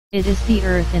It is the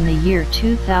Earth in the year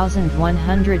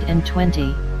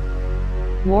 2120.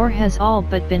 War has all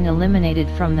but been eliminated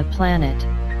from the planet.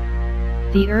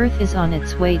 The Earth is on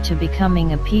its way to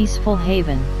becoming a peaceful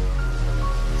haven.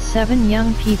 7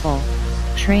 young people,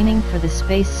 training for the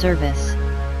space service,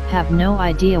 have no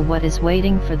idea what is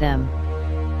waiting for them.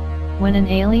 When an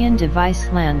alien device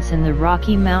lands in the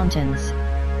Rocky Mountains,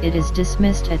 it is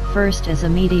dismissed at first as a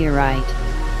meteorite.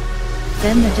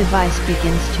 Then the device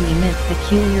begins to emit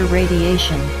peculiar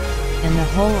radiation, and the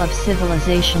whole of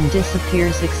civilization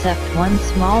disappears except one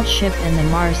small ship in the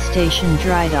Mars station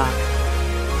dry dock.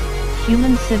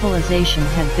 Human civilization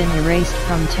had been erased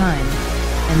from time,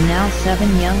 and now 7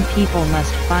 young people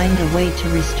must find a way to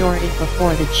restore it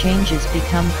before the changes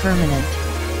become permanent.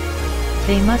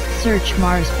 They must search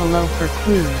Mars below for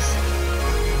clues.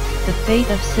 The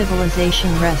fate of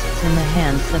civilization rests in the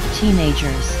hands of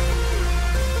teenagers.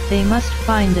 They must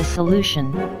find a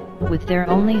solution, with their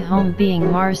only home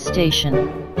being Mars Station.